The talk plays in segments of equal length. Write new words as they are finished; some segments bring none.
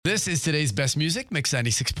This is today's best music, Mix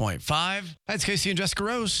 96.5. Hi, it's Casey and Jessica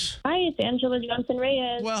Rose. Hi, it's Anjelah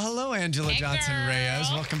Johnson-Reyes. Well, hello, Anjelah Johnson-Reyes.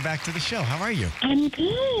 Welcome back to the show. How are you? I'm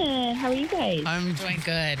good. How are you guys? I'm doing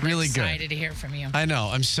good. Really We're good. excited to hear from you. I know.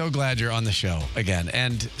 I'm so glad you're on the show again.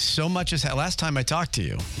 And so much has happened. Last time I talked to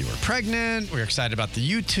you, you were pregnant. We were excited about the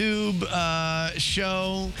YouTube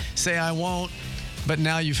show, Say I Won't. But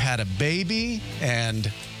now you've had a baby.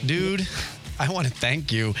 And, dude, I want to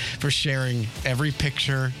thank you for sharing every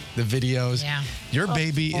picture, the videos. Yeah. Your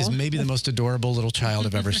baby is maybe the most adorable little child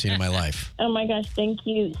I've ever seen in my life. Oh, my gosh. Thank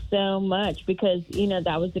you so much because,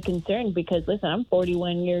 that was the concern because, listen, I'm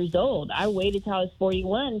 41 years old. I waited till I was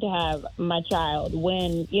 41 to have my child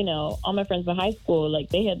when, all my friends in high school, like,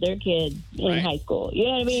 they had their kids in high school. You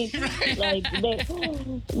know what I mean? Like,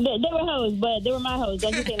 they were hoes, but they were my hoes.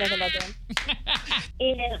 Don't you say nothing about them.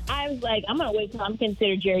 And I was like, I'm going to wait till I'm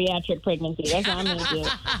considered geriatric pregnancy. That's what I'm going to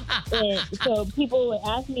do. And so people would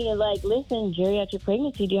ask me, like, listen, geriatric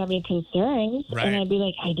pregnancy, do you have any concerns? Right. And I'd be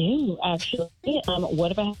like, I do, actually.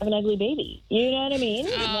 What if I have an ugly baby? You know what I mean?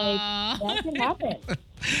 Like, that can happen.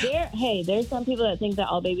 There's some people that think that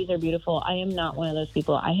all babies are beautiful. I am not one of those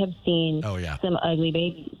people. I have seen some ugly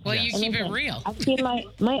babies. Well, you keep it real. I've seen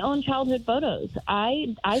my own childhood photos.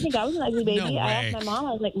 I think I was an ugly baby. No I asked my mom,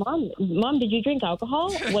 I was like, Mom, did you drink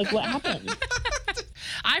alcohol? Like, what happened?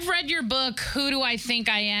 I've read your book, Who Do I Think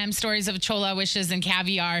I Am? Stories of Chola Wishes and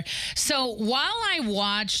Caviar. So while I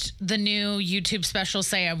watched the new YouTube special,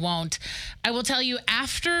 Say I Won't, I will tell you,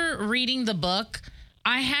 after reading the book,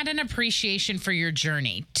 I had an appreciation for your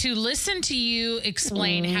journey. To listen to you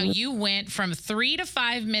explain how you went from 3 to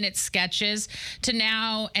 5 minute sketches to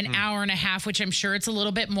now an hour and a half, which I'm sure it's a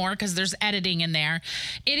little bit more because there's editing in there.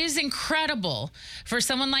 It is incredible for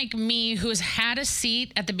someone like me who has had a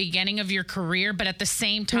seat at the beginning of your career, but at the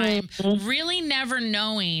same time, really never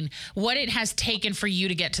knowing what it has taken for you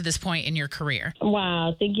to get to this point in your career.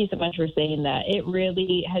 Wow. Thank you so much for saying that. It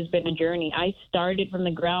really has been a journey. I started from the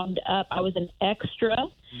ground up. I was an extra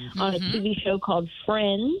on a TV show called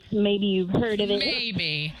Friends. Maybe you've heard of it.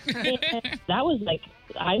 Maybe. That was like,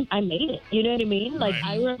 I made it. You know what I mean? Like,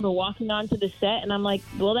 I remember walking onto the set and I'm like,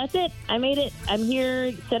 well, that's it. I made it. I'm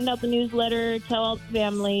here. Send out the newsletter. Tell all the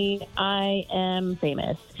family I am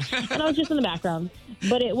famous. And I was just in the background.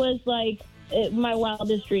 But it was like, my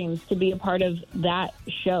wildest dreams to be a part of that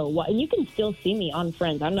show. And you can still see me on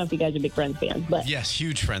Friends. I don't know if you guys are big Friends fans, but Yes,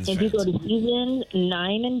 huge Friends if fans. you go to season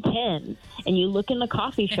 9 and 10 and you look in the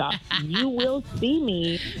coffee shop, you will see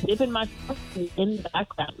me dipping my coffee in the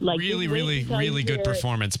background. Like, Really good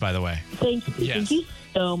performance, by the way. Thank you. Yes. Thank you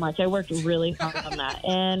so much. I worked really hard on that.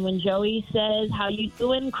 And when Joey says, how you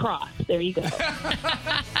doing? Cross. There you go.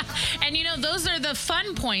 And those are the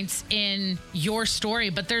fun points in your story,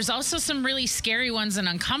 but there's also some really scary ones and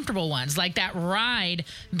uncomfortable ones, like that ride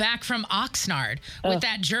back from Oxnard with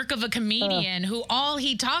that jerk of a comedian who all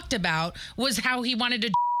he talked about was how he wanted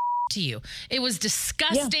to you. It was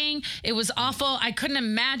disgusting. Yeah. It was awful. I couldn't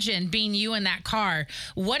imagine being you in that car.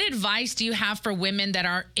 What advice do you have for women that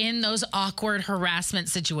are in those awkward harassment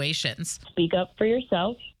situations? Speak up for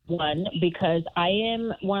yourself. One, because I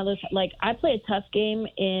am one of those, like, I play a tough game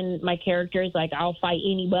in my characters. Like, I'll fight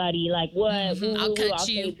anybody. Like, what? I'll cut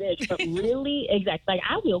Say you. this. But really, exactly. Like,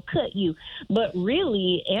 I will cut you. But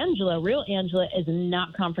really, real Anjelah is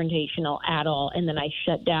not confrontational at all. And then I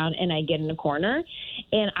shut down and I get in a corner.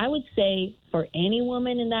 And I would say for any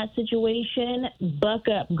woman in that situation, buck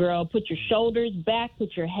up, girl. Put your shoulders back,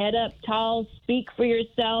 put your head up tall, speak for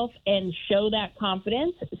yourself, and show that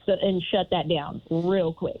confidence and shut that down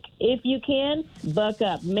real quick. If you can, buck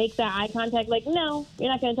up. Make that eye contact like, no, you're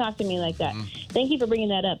not going to talk to me like that. Thank you for bringing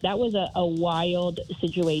that up. That was a wild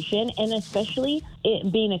situation, and especially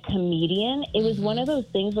it being a comedian, it was one of those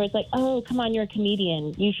things where it's like, oh, come on, you're a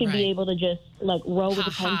comedian. You should be able to just, like, roll with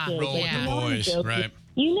the punches. Roll with the boys, right.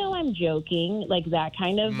 I'm joking, like that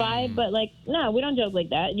kind of vibe, but like, no, we don't joke like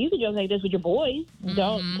that. You can joke like this with your boys.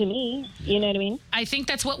 Don't to me. You know what I mean? I think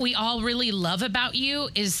that's what we all really love about you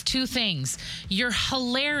is two things. You're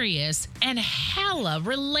hilarious and hella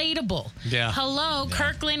relatable. Yeah. Hello, yeah.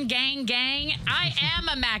 Kirkland gang. I am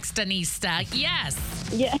a Maxtonista. Yes.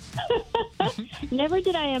 Yeah. Never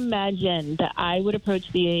did I imagine that I would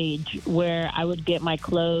approach the age where I would get my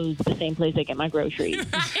clothes the same place I get my groceries.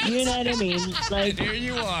 Right. You know what I mean? Like, here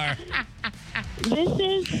you are. This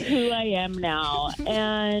is who I am now,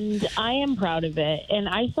 and I am proud of it. And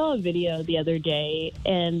I saw a video the other day,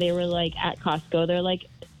 and they were like at Costco. They're like,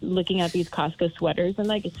 looking at these Costco sweaters and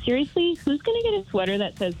like, seriously, who's going to get a sweater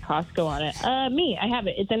that says Costco on it? Me. I have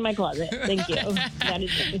it. It's in my closet. Thank you. That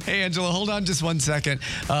is it. Hey, Anjelah, hold on just 1 second.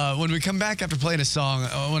 When we come back after playing a song,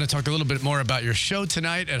 I want to talk a little bit more about your show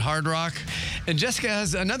tonight at Hard Rock. And Jessica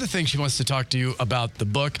has another thing she wants to talk to you about the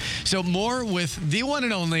book. So more with the one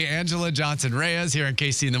and only Anjelah Johnson-Reyes here on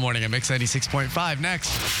KC in the Morning at Mix 96.5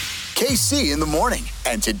 next. KC in the Morning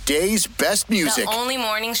and today's best music. The only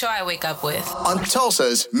morning show I wake up with. On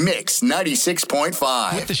Tulsa's Mix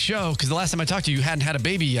 96.5. With the show, because the last time I talked to you, you hadn't had a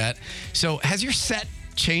baby yet. So has your set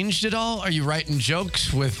changed at all? Are you writing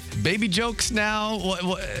jokes with baby jokes now?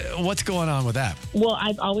 What's going on with that? Well,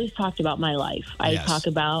 I've always talked about my life. I talk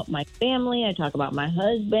about my family. I talk about my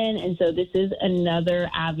husband. And so this is another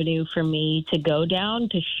avenue for me to go down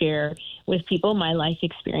to share with people my life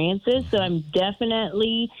experiences. So I'm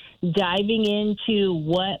definitely diving into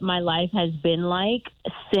what my life has been like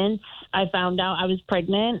since I found out I was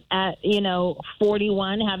pregnant at,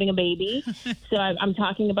 41, having a baby. So I'm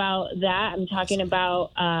talking about that. I'm talking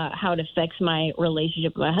about how it affects my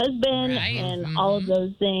relationship with my husband and all of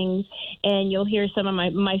those things. And you'll hear some of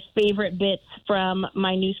my favorite bits from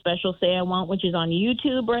my new special, Say I Won't, which is on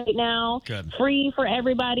YouTube right now. Good. Free for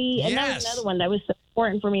everybody. And that was another one that was so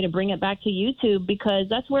important for me to bring it back to YouTube because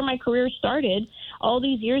that's where my career started all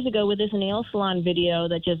these years ago with this nail salon video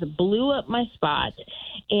that just blew up my spot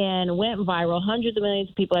and went viral. Hundreds of millions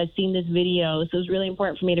of people had seen this video. So it was really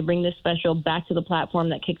important for me to bring this special back to the platform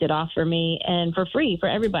that kicked it off for me and for free for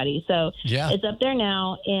everybody. So it's up there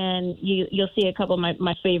now, and you'll see a couple of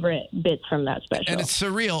my favorite bits from that special. And it's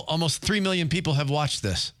surreal. Almost 3 million people have watched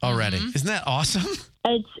this already. Isn't that awesome?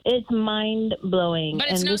 It's mind-blowing.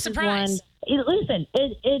 But it's no surprise. Listen,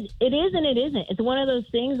 it is and it isn't. It's one of those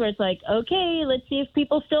things where it's like, okay, let's see if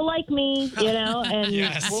people still like me, and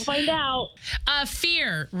we'll find out.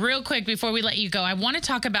 Fear, real quick before we let you go. I want to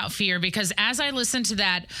talk about fear because as I listened to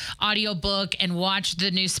that audiobook and watched the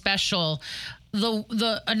new special,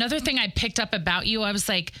 the another thing I picked up about you, I was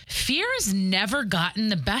like, fear has never gotten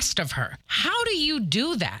the best of her. How do you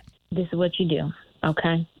do that? This is what you do,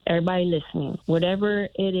 okay? Everybody listening, whatever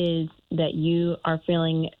it is that you are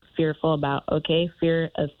feeling fearful about, okay? Fear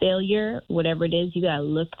of failure, whatever it is, you got to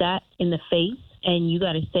look that in the face and you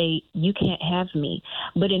got to say, you can't have me.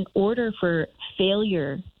 But in order for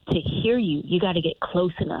failure to hear you, you got to get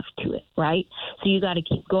close enough to it, right? So you got to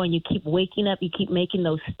keep going. You keep waking up. You keep making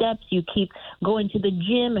those steps. You keep going to the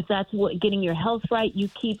gym if that's what getting your health right. You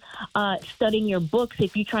keep studying your books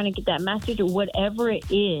if you're trying to get that master's or whatever it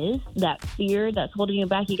is, that fear that's holding you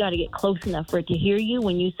back. You got to get close enough for it to hear you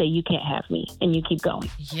when you say you can't have me, and you keep going.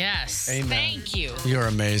 Yes. Amen. Thank you. You're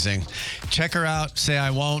amazing. Check her out. Say I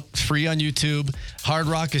Won't. Free on YouTube. Hard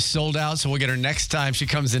Rock is sold out, so we'll get her next time she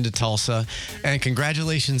comes into Tulsa. And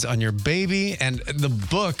congratulations on your baby and the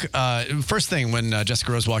book. First thing when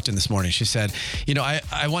Jessica Rose walked in this morning, she said,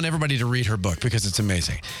 I want everybody to read her book because it's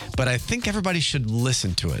amazing. But I think everybody should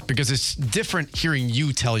listen to it because it's different hearing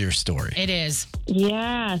you tell your story. It is.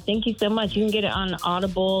 Yeah, thank you so much. You can get it on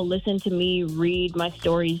Audible. Listen to me read my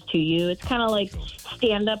stories to you. It's kind of like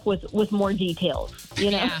stand up with more details,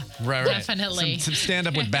 Yeah, right. Definitely. Some stand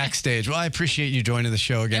up with backstage. Well, I appreciate you joining the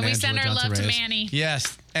show again. And we Anjelah send our love to Johnson-Reyes. Manny.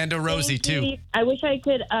 Yes, and to Rosie too. I wish I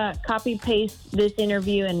could copy paste this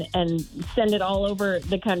interview and send it all over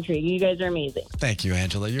the country. You guys are amazing. Thank you,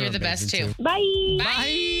 Anjelah. You're the best too. Bye.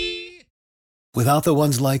 Bye. Without the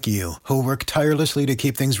ones like you, who work tirelessly to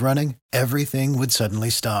keep things running, everything would suddenly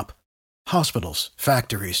stop. Hospitals,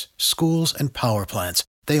 factories, schools, and power plants,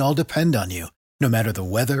 they all depend on you. No matter the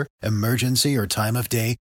weather, emergency, or time of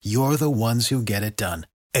day, you're the ones who get it done.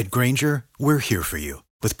 At Grainger, we're here for you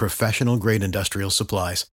with professional-grade industrial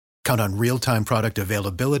supplies. Count on real-time product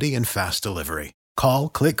availability and fast delivery. Call,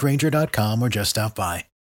 click Grainger.com, or just stop by.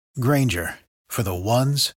 Grainger, for the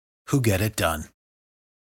ones who get it done.